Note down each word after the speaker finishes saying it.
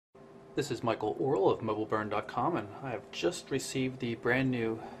This is Michael Orl of MobileBurn.com, and I have just received the brand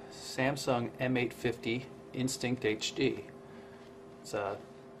new Samsung M850 Instinct HD. It's the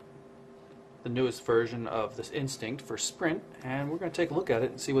newest version of this Instinct for Sprint, and we're going to take a look at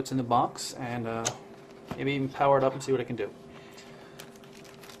it and see what's in the box, and maybe even power it up and see what it can do.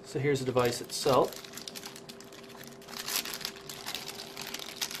 So here's the device itself.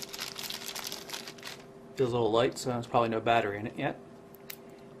 Feels a little light, so there's probably no battery in it yet.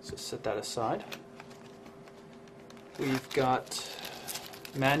 So set that aside. We've got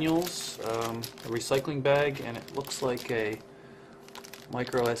manuals, a recycling bag, and it looks like a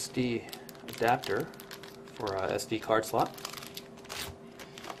micro SD adapter for a SD card slot.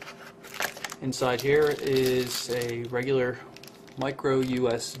 Inside here is a regular micro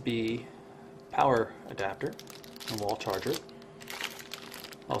USB power adapter and wall charger.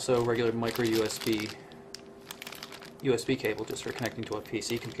 Also regular micro USB cable just for connecting to a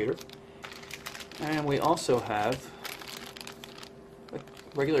PC computer. And we also have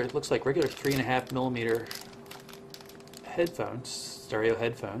regular, it looks like regular 3.5mm headphones, stereo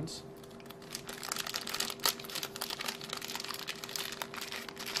headphones.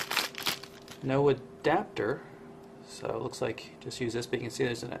 No adapter, so it looks like just use this, but you can see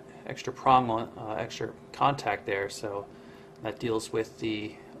there's an extra prong on, extra contact there, so that deals with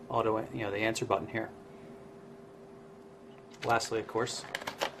the auto, the answer button here. Lastly, of course,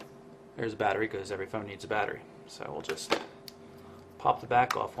 there's a battery, because every phone needs a battery. So we'll just pop the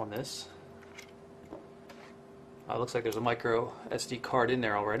back off on this. Looks like there's a micro SD card in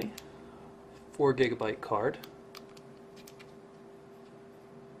there already. 4GB card.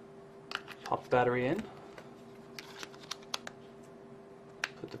 Pop the battery in.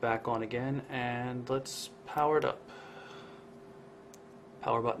 Put the back on again, and let's power it up.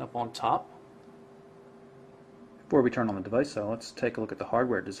 Power button up on top. Before we turn on the device, though, let's take a look at the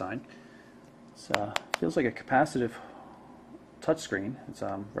hardware design. It feels like a capacitive touchscreen. It's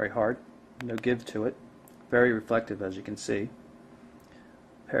very hard, no give to it, very reflective, as you can see.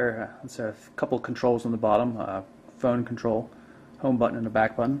 Let's have a couple controls on the bottom: phone control, home button, and a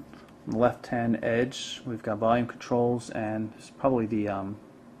back button. On the left-hand edge, we've got volume controls and probably the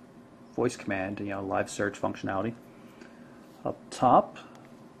voice command, live search functionality. Up top,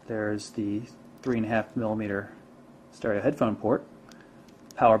 there's the 3.5mm stereo headphone port,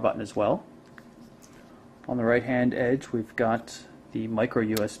 power button as well. On the right hand edge we've got the micro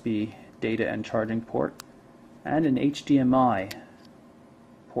USB data and charging port and an HDMI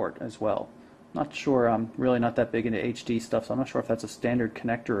port as well. Not sure, I'm really not that big into HD stuff, so I'm not sure if that's a standard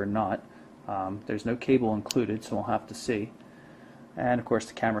connector or not. There's no cable included, so we'll have to see. And of course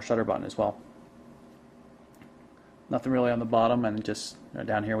the camera shutter button as well. Nothing really on the bottom, and just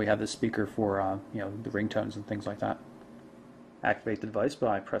down here we have the speaker for the ringtones and things like that. Activate the device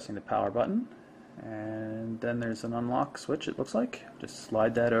by pressing the power button, and then there's an unlock switch, it looks like. Just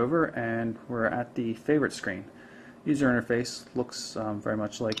slide that over and we're at the favorite screen. User interface looks very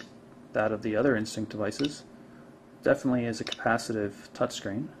much like that of the other Instinct devices. Definitely is a capacitive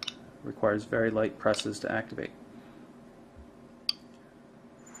touchscreen. Requires very light presses to activate.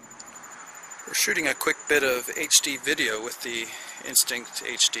 We're shooting a quick bit of HD video with the Instinct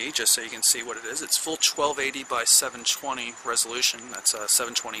HD, just so you can see what it is. It's full 1280 by 720 resolution. That's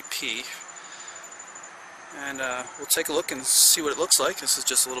 720p. And we'll take a look and see what it looks like. This is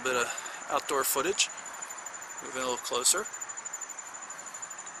just a little bit of outdoor footage. Moving a little closer.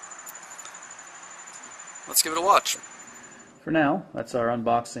 Let's give it a watch. For now, that's our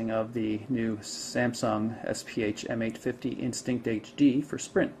unboxing of the new Samsung SPH M850 Instinct HD for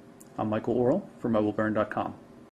Sprint. I'm Michael Orl for MobileBurn.com.